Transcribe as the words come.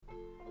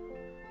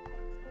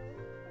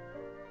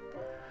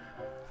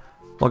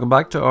Welcome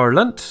back to our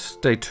Lent,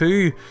 day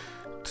 2.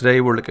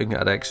 Today we're looking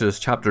at Exodus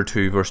chapter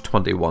 2 verse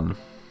 21.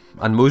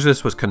 And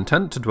Moses was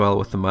content to dwell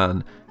with the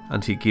man,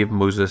 and he gave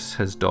Moses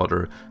his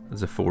daughter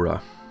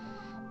Zipporah.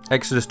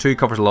 Exodus 2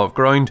 covers a lot of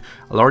ground.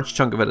 A large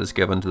chunk of it is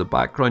given to the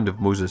background of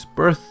Moses'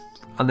 birth,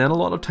 and then a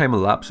lot of time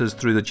elapses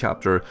through the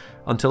chapter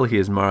until he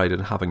is married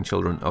and having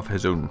children of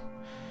his own.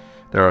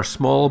 There are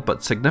small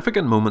but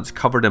significant moments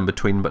covered in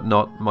between, but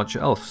not much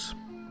else.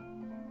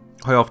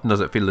 How often does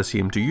it feel the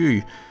same to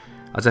you?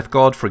 As if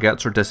God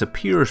forgets or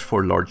disappears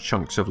for large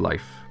chunks of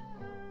life.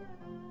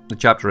 The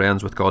chapter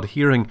ends with God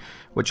hearing,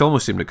 which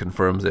almost seemed to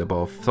confirm the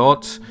above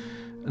thoughts,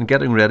 and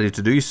getting ready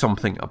to do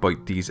something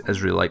about these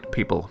Israelite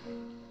people.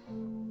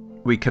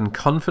 We can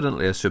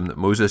confidently assume that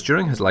Moses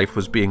during his life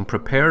was being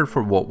prepared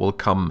for what will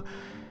come,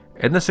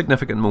 in the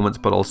significant moments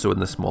but also in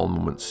the small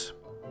moments.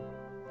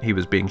 He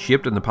was being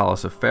shaped in the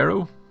palace of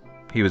Pharaoh,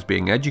 he was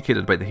being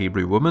educated by the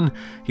Hebrew woman,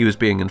 he was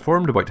being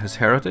informed about his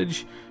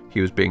heritage,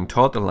 he was being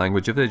taught the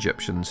language of the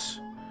Egyptians.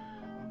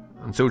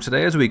 And so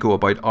today, as we go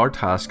about our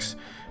tasks,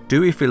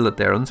 do we feel that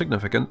they're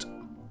insignificant,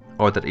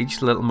 or that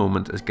each little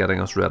moment is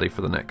getting us ready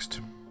for the next?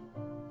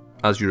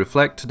 As you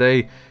reflect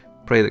today,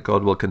 pray that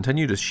God will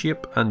continue to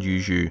shape and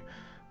use you,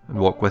 and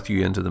walk with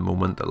you into the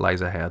moment that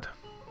lies ahead.